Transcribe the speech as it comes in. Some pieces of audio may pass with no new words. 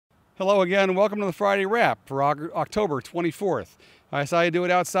Hello again, welcome to the Friday Wrap for October 24th. I decided to do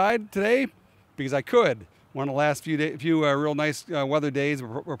it outside today because I could. One of the last few real nice weather days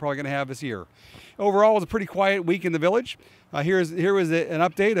we're probably going to have this year. Overall, it was a pretty quiet week in the village. Here was an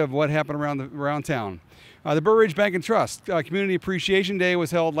update of what happened around town. The Burr Ridge Bank and Trust Community Appreciation Day was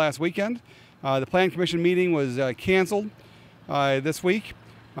held last weekend. The Plan Commission meeting was canceled this week.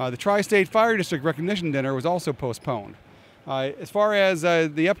 The Tri-State Fire District Recognition Dinner was also postponed. As far as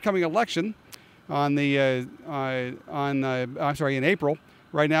the upcoming election in April,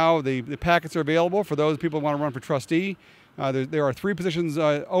 right now the packets are available for those people who want to run for trustee. There are 3 positions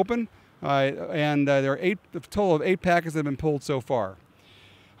open, and there are a total of 8 packets that have been pulled so far.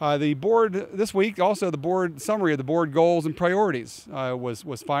 The board this week, also the board summary of the board goals and priorities was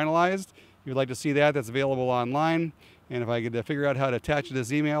finalized. If you'd like to see that, that's available online. And if I could figure out how to attach it to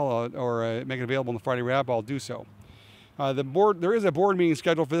this email or make it available in the Friday Wrap, I'll do so. There is a board meeting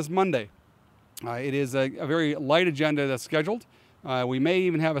scheduled for this Monday. It is a very light agenda that's scheduled. We may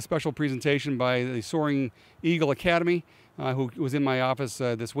even have a special presentation by the Soaring Eagle Academy, who was in my office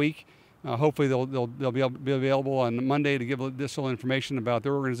this week. Hopefully they'll be available on Monday to give additional information about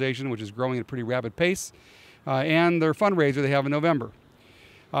their organization, which is growing at a pretty rapid pace, and their fundraiser they have in November.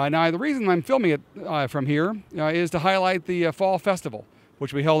 Now, the reason I'm filming it from here is to highlight the Fall Festival,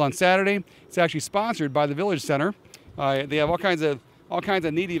 which we held on Saturday. It's actually sponsored by the Village Center. They have all kinds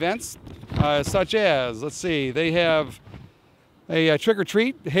of neat events, such as, let's see, they have a trick or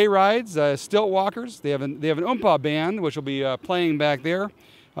treat, hay rides, stilt walkers. They have an oompa band, which will be playing back there.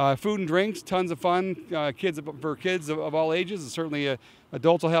 Food and drinks, tons of fun, for kids of all ages, and certainly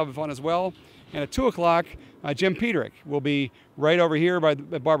adults will have fun as well. And at 2 o'clock, Jim Peterick will be right over here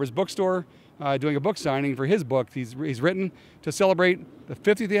at Barbara's Bookstore doing a book signing for his book he's written to celebrate the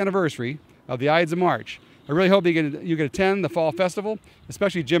 50th anniversary of the Ides of March. I really hope you can attend the Fall Festival,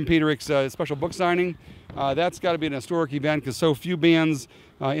 especially Jim Peterick's special book signing. That's got to be an historic event because so few bands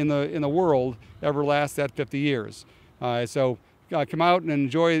in the world ever last that 50 years. So come out and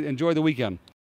enjoy the weekend.